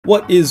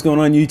What is going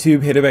on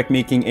YouTube? Hayden back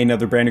making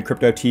another brand new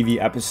Crypto TV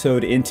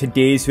episode. In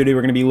today's video,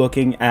 we're going to be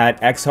looking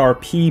at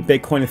XRP,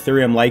 Bitcoin,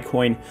 Ethereum,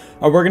 Litecoin.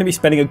 We're going to be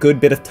spending a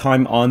good bit of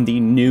time on the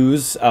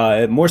news.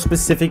 More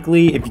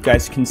specifically, if you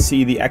guys can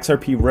see, the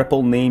XRP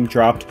Ripple name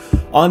dropped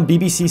on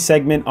BBC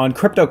segment on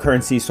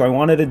cryptocurrency. So I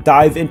wanted to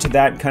dive into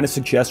that and kind of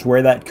suggest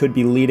where that could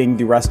be leading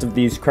the rest of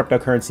these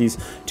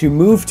cryptocurrencies to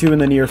move to in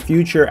the near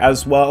future,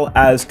 as well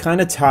as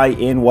kind of tie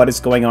in what is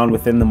going on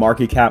within the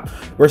market cap.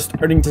 We're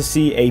starting to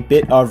see a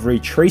bit of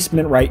retracement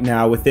right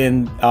now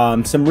within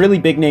some really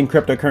big name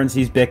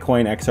cryptocurrencies,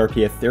 Bitcoin,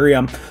 XRP,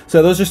 Ethereum.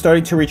 So those are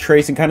starting to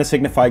retrace and kind of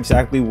signify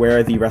exactly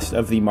where the rest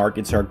of the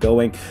markets are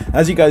going.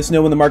 As you guys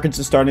know, when the markets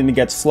are starting to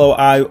get slow,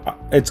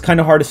 it's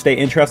kind of hard to stay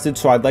interested.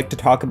 So I'd like to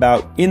talk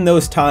about in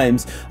those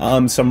times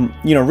some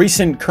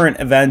recent current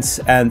events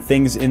and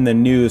things in the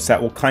news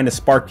that will kind of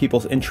spark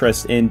people's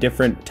interest in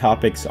different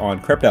topics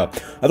on crypto.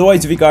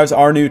 Otherwise, if you guys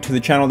are new to the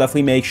channel,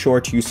 definitely make sure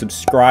to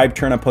subscribe,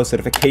 turn on post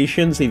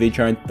notifications, leave a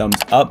giant thumbs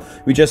up.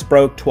 We just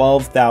broke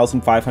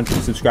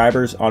 12,500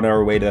 subscribers on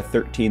our way to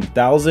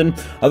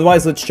 13,000.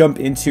 Otherwise, let's jump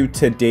into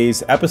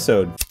today's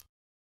episode.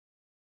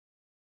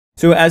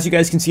 So as you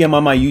guys can see, I'm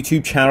on my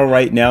YouTube channel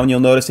right now, and you'll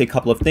notice a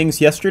couple of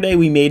things. Yesterday,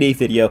 we made a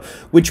video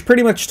which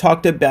pretty much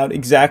talked about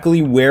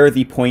exactly where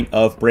the point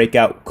of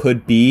breakout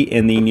could be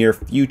in the near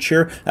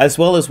future, as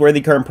well as where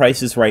the current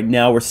price is right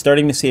now. We're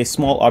starting to see a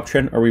small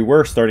uptrend, or we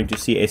were starting to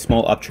see a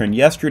small uptrend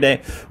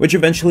yesterday, which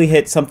eventually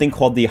hit something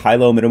called the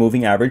high-low middle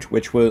moving average,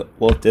 which we'll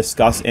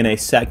discuss in a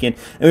second.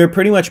 And we're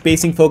pretty much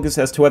basing focus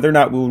as to whether or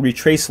not we'll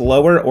retrace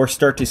lower or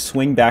start to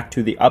swing back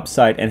to the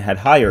upside and head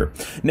higher.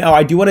 Now,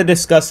 I do want to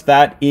discuss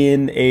that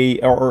in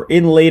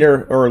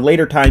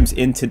later times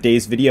in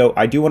today's video.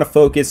 I do want to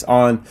focus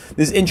on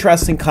this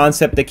interesting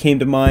concept that came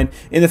to mind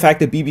in the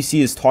fact that BBC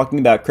is talking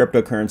about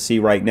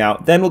cryptocurrency right now.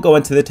 Then we'll go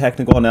into the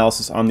technical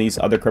analysis on these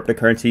other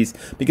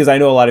cryptocurrencies, because I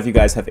know a lot of you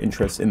guys have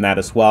interest in that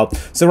as well.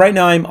 So right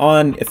now I'm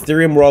on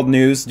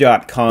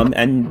EthereumWorldNews.com,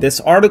 and this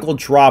article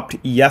dropped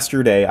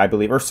yesterday, I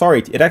believe, or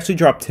sorry, it actually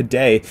dropped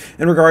today,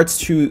 in regards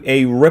to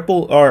a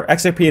Ripple or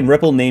XRP and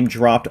Ripple name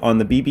dropped on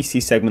the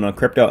BBC segment on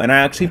crypto. And I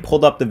actually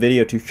pulled up the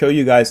video to show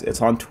you guys.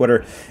 It's on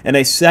Twitter in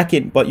a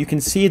second, but you can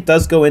see it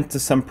does go into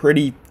some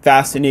pretty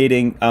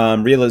fascinating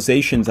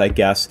realizations, I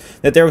guess,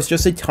 that there was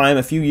just a time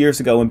a few years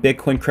ago when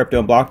Bitcoin, crypto,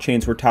 and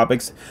blockchains were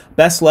topics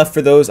best left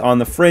for those on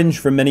the fringe,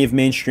 for many of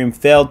mainstream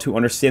failed to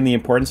understand the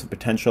importance and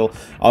potential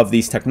of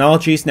these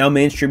technologies. Now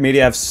mainstream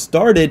media have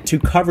started to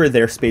cover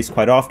their space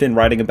quite often,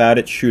 writing about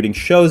it, shooting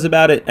shows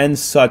about it, and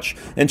such,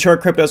 and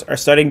short cryptos are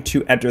starting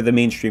to enter the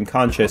mainstream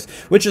conscious,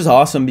 which is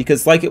awesome,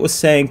 because like it was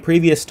saying,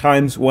 previous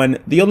times when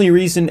the only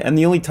reason and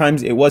the only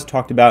times it was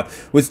talked about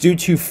was due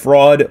to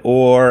fraud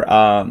or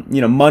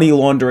money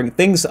laundering,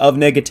 things of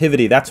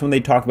negativity. That's when they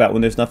talk about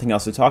when there's nothing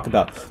else to talk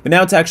about. But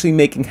now it's actually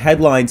making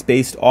headlines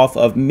based off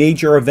of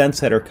major events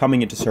that are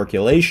coming into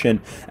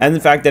circulation, and the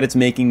fact that it's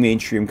making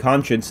mainstream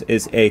conscience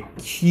is a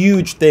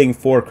huge thing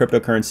for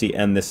cryptocurrency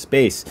and this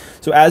space.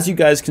 So as you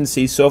guys can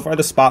see, so far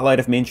the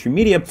spotlight of mainstream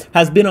media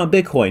has been on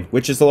Bitcoin,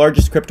 which is the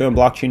largest crypto and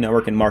blockchain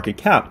network in market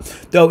cap,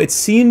 though it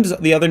seems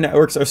the other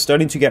networks are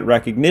starting to get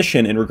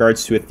recognition in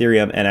regards to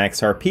Ethereum and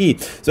XRP.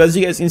 So as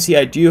you guys can see,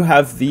 I do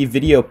have the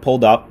video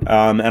pulled up,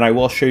 and I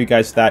will show you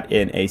guys that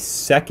in a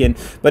second,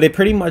 but it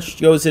pretty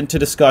much goes into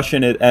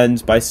discussion. It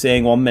ends by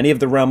saying, while many of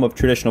the realm of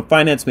traditional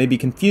finance may be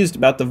confused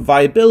about the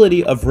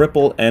viability of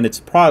Ripple and its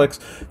products,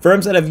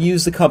 firms that have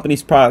used the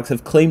company's products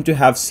have claimed to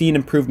have seen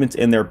improvements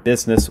in their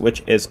business,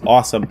 which is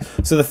awesome.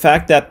 So the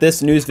fact that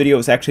this news video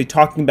is actually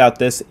talking about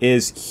this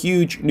is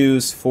huge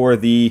news for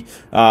the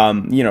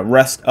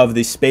rest of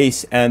the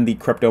space and the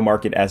crypto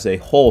market as a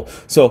whole.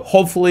 So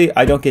hopefully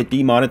I don't get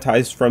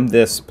demonetized from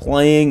this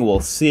playing. We'll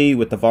see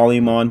with the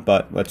volume on,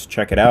 but let's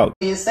check it out.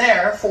 Is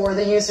there for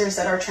the users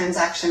that are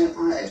transacting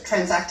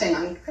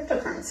on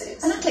cryptocurrencies.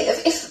 Exactly.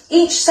 If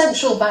each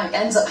central bank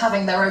ends up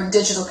having their own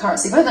digital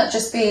currency, won't that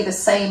just be the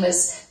same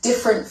as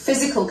different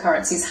physical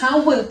currencies?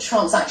 How would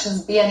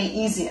transactions be any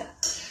easier?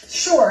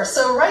 Sure.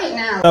 So right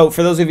now... So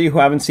for those of you who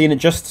haven't seen it,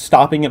 just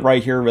stopping it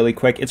right here really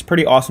quick, it's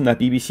pretty awesome that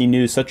BBC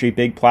News, such a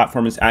big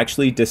platform, is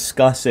actually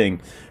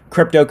discussing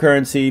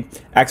cryptocurrency.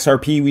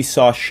 XRP we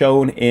saw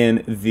shown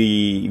in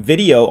the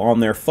video on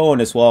their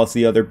phone, as well as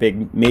the other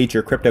big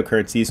major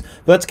cryptocurrencies.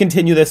 But let's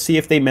continue this, see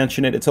if they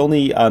mention it. It's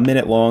only a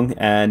minute long,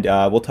 and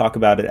we'll talk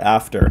about it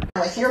after.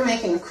 If you're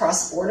making a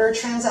cross-border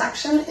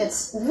transaction,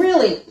 it's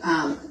really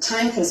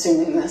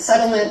time-consuming. The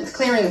settlement,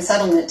 clearing and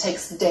settlement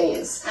takes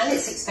days. And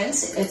it's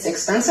expensive. It's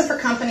expensive for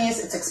companies,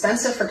 it's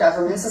expensive for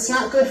governments, it's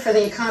not good for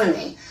the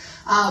economy.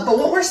 But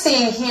what we're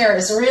seeing here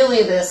is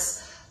really this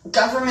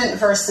government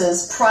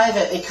versus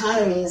private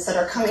economies that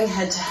are coming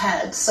head to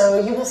head. So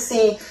you will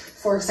see,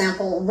 for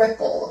example,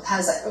 Ripple,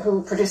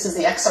 who produces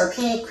the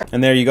XRP.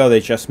 And there you go, they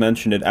just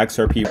mentioned it,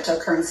 XRP.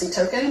 Cryptocurrency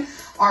token,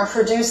 are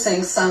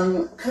producing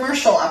some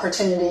commercial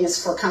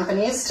opportunities for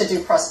companies to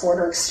do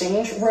cross-border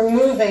exchange,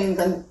 removing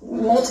the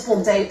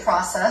multiple day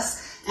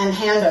process and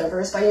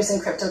handovers by using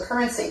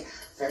cryptocurrency.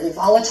 Very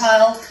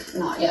volatile,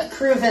 not yet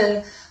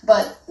proven,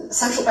 But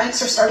central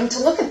banks are starting to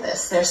look at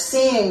this. They're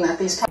seeing that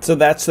these... So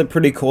that's the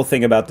pretty cool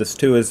thing about this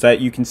too, is that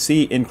you can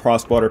see in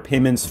cross-border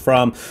payments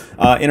from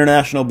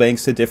international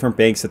banks to different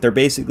banks that they're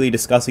basically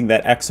discussing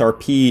that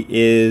XRP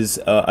is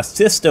a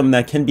system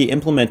that can be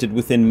implemented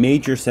within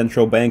major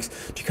central banks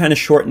to kind of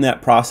shorten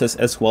that process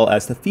as well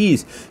as the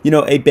fees. You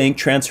know, a bank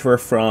transfer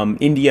from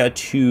India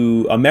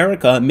to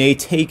America may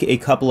take a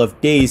couple of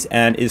days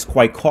and is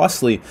quite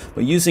costly,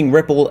 but using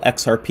Ripple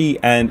XRP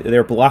and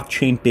their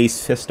blockchain-based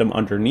system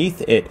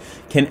underneath it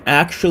can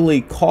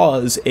actually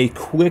cause a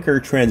quicker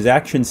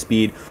transaction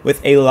speed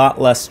with a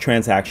lot less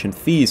transaction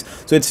fees.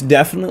 So it's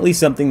definitely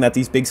something that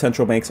these big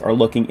central banks are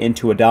looking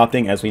into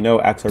adopting. As we know,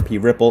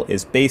 XRP Ripple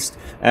is based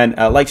and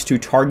likes to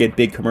target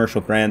big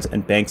commercial brands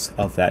and banks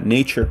of that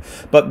nature.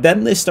 But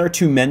then they start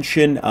to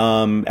mention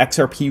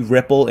XRP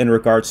Ripple in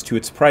regards to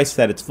its price,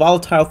 that it's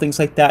volatile, things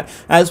like that.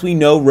 As we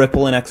know,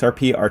 Ripple and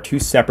XRP are two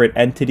separate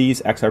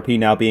entities, XRP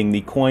now being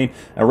the coin,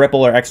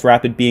 Ripple or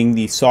XRapid being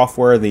the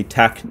software, the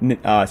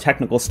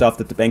technical stuff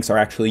that the banks are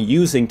actually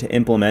using to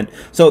implement.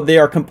 So they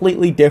are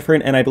completely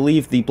different, and I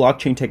believe the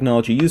blockchain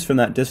technology used from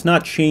that does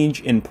not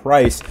change in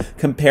price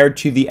compared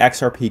to the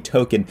XRP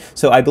token.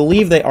 So I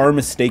believe they are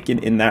mistaken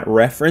in that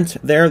reference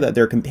there, that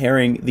they're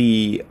comparing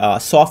the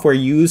software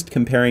used,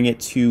 comparing it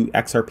to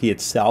XRP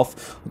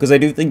itself, because I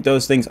do think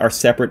those things are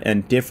separate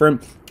and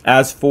different.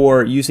 As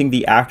for using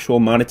the actual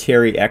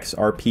monetary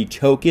XRP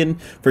token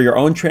for your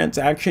own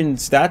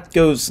transactions, that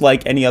goes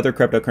like any other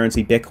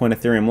cryptocurrency, Bitcoin,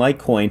 Ethereum,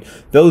 Litecoin.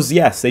 Those,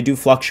 yes, they do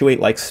fluctuate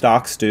like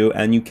stocks do,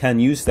 and you can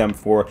use them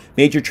for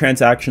major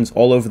transactions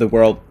all over the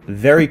world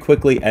very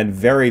quickly and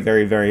very,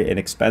 very, very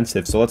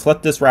inexpensive. So let's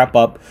let this wrap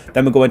up,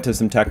 then we'll go into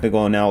some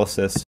technical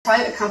analysis.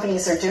 Private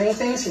companies are doing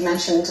things. You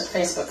mentioned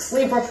Facebook's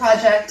Libra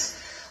project.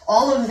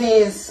 All of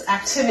these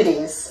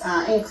activities,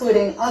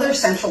 including other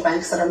central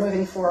banks that are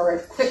moving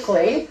forward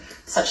quickly,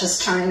 such as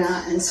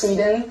China and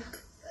Sweden,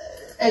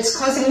 it's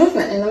causing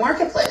movement in the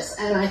marketplace.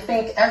 And I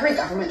think every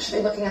government should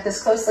be looking at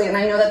this closely, and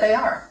I know that they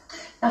are.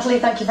 Natalie,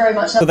 thank you very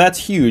much. So that's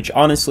huge.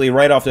 Honestly,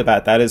 right off the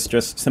bat, that is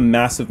just some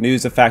massive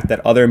news. The fact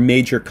that other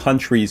major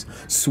countries,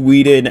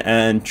 Sweden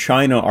and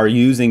China, are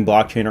using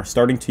blockchain, are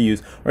starting to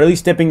use, or at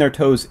least dipping their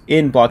toes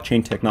in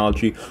blockchain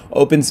technology,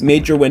 opens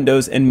major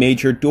windows and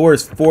major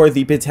doors for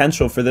the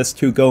potential for this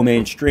to go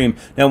mainstream.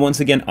 Now, once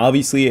again,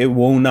 obviously it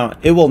will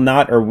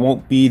not or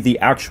won't be the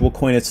actual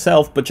coin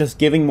itself, but just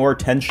giving more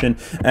attention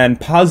and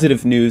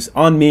positive news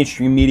on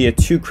mainstream media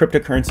to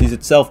cryptocurrencies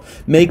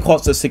itself may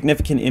cause a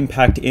significant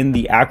impact in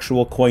the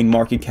actual coin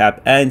market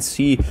cap, and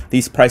see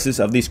these prices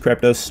of these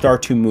cryptos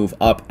start to move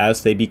up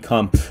as they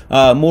become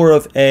more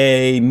of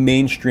a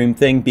mainstream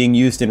thing being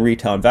used in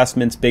retail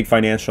investments, big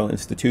financial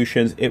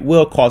institutions. It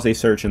will cause a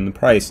surge in the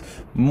price,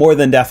 more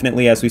than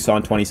definitely, as we saw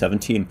in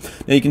 2017.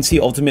 Now you can see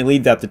ultimately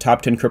that the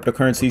top 10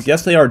 cryptocurrencies,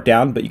 yes, they are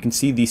down, but you can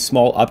see the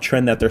small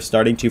uptrend that they're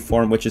starting to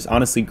form, which is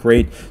honestly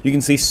great. You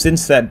can see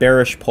since that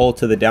bearish pull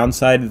to the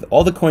downside,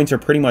 all the coins are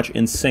pretty much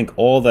in sync.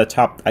 All the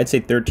top, I'd say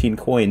 13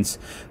 coins,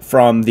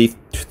 from the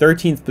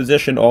 13th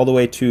position all the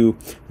way to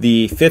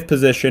the 5th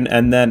position,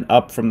 and then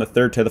up from the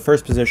 3rd to the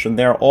 1st position,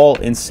 they're all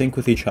in sync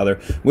with each other,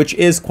 which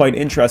is quite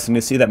interesting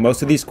to see that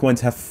most of these coins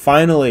have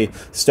finally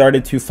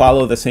started to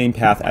follow the same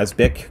path as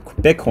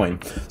Bitcoin.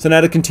 So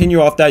now to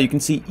continue off that, you can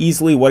see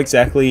easily what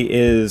exactly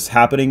is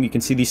happening. You can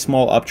see the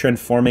small uptrend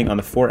forming on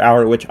the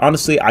 4-hour, which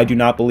honestly I do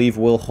not believe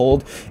will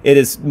hold. It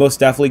is most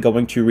definitely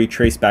going to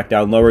retrace back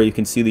down lower. You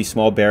can see the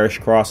small bearish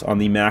cross on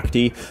the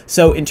MACD.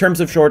 So in terms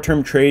of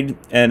short-term trade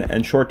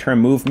and short-term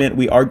movement,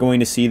 we are going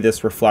to see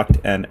this reflect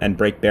and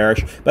break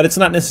bearish, but it's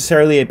not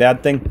necessarily a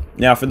bad thing.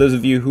 Now, for those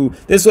of you who,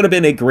 this would have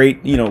been a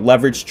great,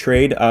 leveraged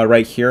trade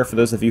right here. For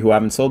those of you who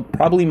haven't sold,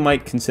 probably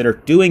might consider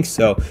doing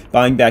so,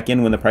 buying back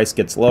in when the price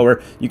gets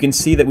lower. You can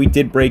see that we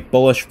did break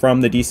bullish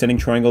from the descending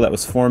triangle that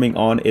was forming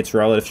on its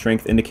relative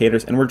strength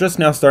indicators, and we're just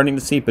now starting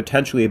to see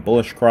potentially a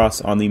bullish cross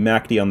on the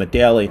MACD on the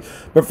daily.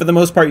 But for the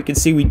most part, you can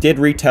see we did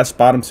retest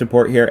bottom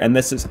support here, and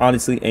this is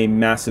honestly a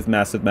massive,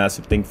 massive,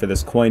 massive thing for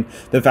this coin.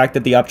 The fact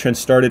that the uptrend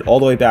started all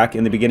the way back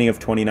in the beginning of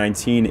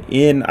 2019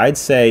 in, I'd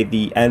say,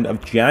 the end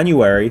of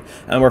January,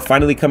 and we're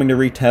finally coming to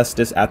retest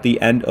this at the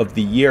end of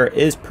the year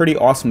is pretty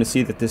awesome to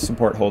see that this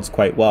support holds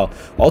quite well.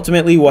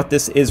 Ultimately, what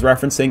this is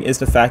referencing is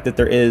the fact that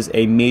there is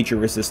a major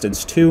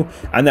resistance too,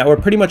 and that we're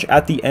pretty much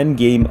at the end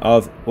game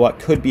of what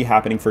could be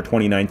happening for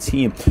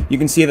 2019. You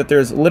can see that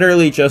there's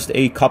literally just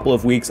a couple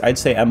of weeks, I'd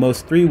say at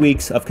most 3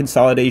 weeks, of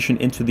consolidation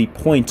into the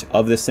point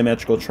of this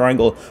symmetrical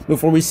triangle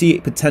before we see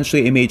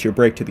potentially a major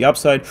break to the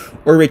upside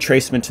or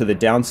retracement to the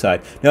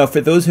downside. Now,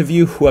 for those of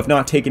you who have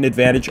not taken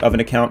advantage of an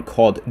account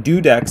called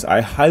DueDEX,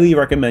 I highly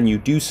recommend you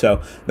do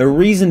so. The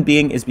reason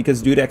being is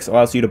because DueDEX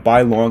allows you to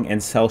buy long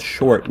and sell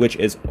short, which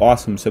is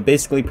awesome. So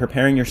basically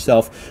preparing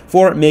yourself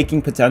for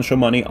making potential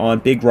money on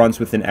big runs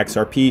within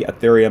XRP,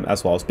 Ethereum,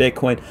 as well as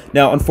Bitcoin.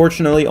 Now,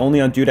 unfortunately, only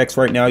on DueDEX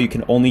right now, you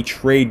can only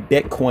trade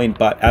Bitcoin,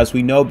 but as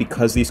we know,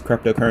 because these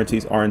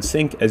cryptocurrencies are in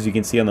sync, as you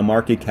can see on the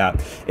market cap,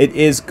 it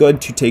is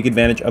good to take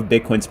advantage of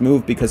Bitcoin's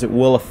move because it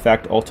will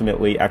affect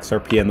ultimately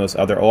XRP and those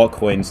other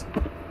altcoins.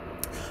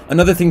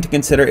 Another thing to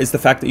consider is the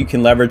fact that you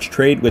can leverage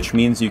trade, which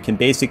means you can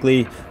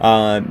basically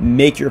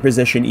make your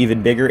position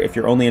even bigger. If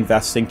you're only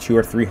investing $200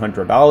 or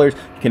 $300,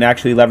 you can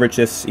actually leverage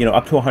this,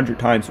 up to 100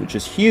 times, which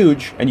is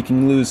huge, and you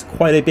can lose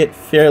quite a bit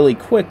fairly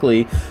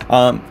quickly.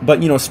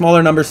 But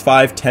smaller numbers,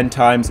 5, 10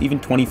 times, even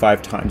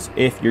 25 times,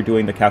 if you're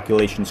doing the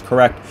calculations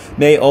correct,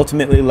 may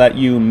ultimately let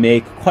you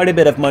make quite a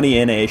bit of money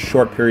in a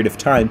short period of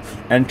time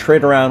and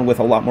trade around with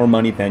a lot more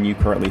money than you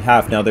currently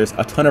have. Now, there's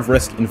a ton of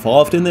risk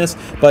involved in this,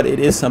 but it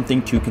is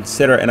something to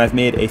consider, and I've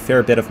made a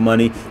fair bit of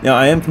money. Now,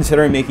 I am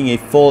considering making a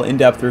full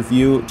in-depth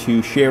review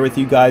to share with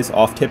you guys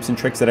off tips and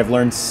tricks that I've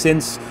learned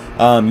since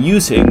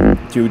using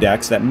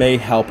DueDEX that may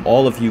help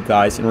all of you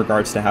guys in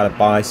regards to how to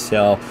buy,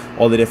 sell,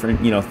 all the different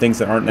things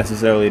that aren't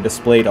necessarily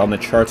displayed on the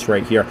charts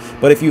right here.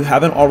 But if you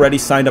haven't already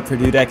signed up for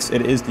DueDEX,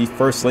 it is the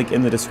first link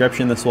in the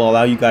description. This will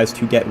allow you guys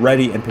to get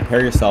ready and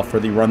prepare yourself for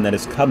the run that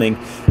is coming,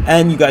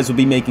 and you guys will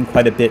be making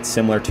quite a bit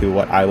similar to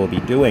what I will be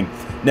doing.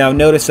 Now,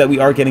 notice that we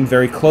are getting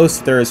very close.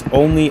 There is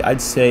only,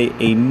 I'd say,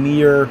 a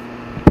mere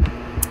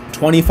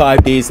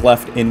 25 days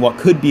left in what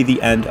could be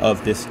the end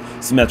of this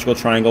symmetrical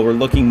triangle. We're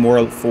looking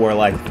more for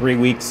like 3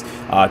 weeks,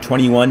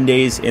 21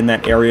 days in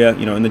that area,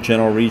 in the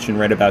general region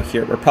right about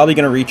here. We're probably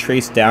going to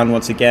retrace down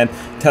once again,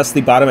 test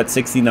the bottom at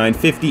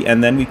 69.50,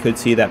 and then we could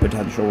see that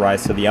potential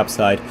rise to the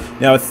upside.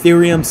 Now,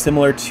 Ethereum,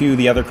 similar to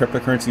the other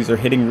cryptocurrencies, are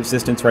hitting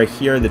resistance right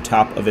here, the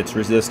top of its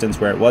resistance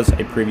where it was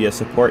a previous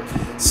support.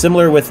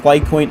 Similar with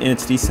Litecoin in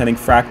its descending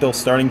fractal,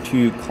 starting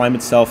to climb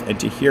itself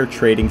into here,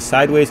 trading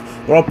sideways.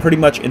 We're all pretty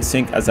much in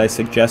sync as I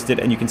suggested,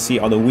 and you can see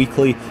on the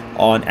weekly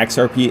on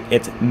XRP,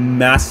 it's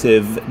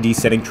massive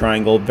descending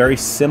triangle, very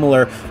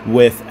similar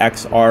with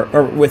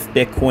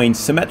Bitcoin's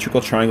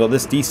symmetrical triangle.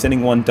 This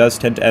descending one does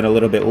tend to end a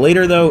little bit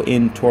later though,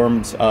 in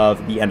terms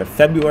of the end of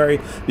February.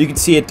 But you can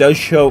see it does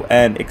show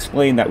and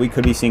explain that we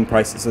could be seeing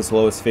prices as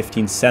low as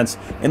 15 cents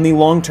in the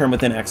long term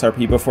within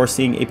XRP before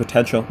seeing a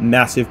potential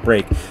massive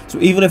break. So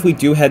even if we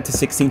do head to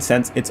 16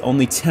 cents, it's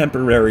only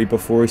temporary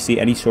before we see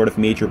any sort of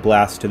major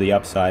blast to the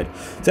upside.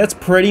 So that's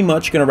pretty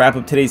much going to wrap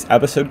up today's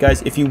episode,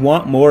 guys. If you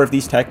want more of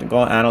these technical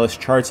analyst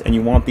charts and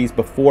you want these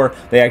before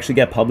they actually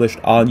get published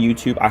on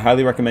YouTube, I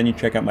highly recommend you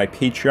check out my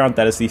Patreon.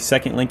 That is the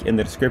second link in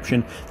the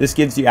description. This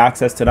gives you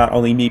access to not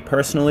only me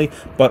personally,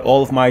 but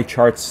all of my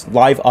charts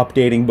live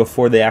updating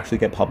before they actually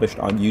get published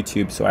on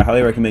YouTube. So I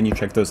highly recommend you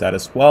check those out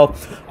as well.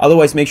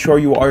 Otherwise, make sure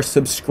you are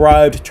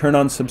subscribed, turn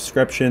on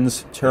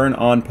subscriptions, turn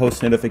on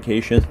post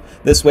notifications.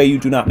 This way you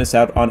do not miss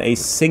out on a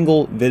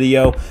single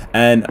video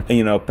and,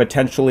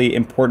 potentially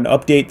important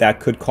update that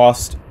could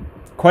cost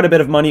quite a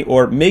bit of money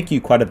or make you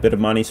quite a bit of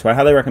money. So I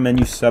highly recommend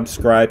you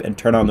subscribe and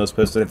turn on those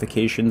post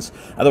notifications.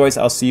 Otherwise,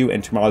 I'll see you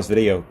in tomorrow's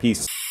video.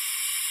 Peace.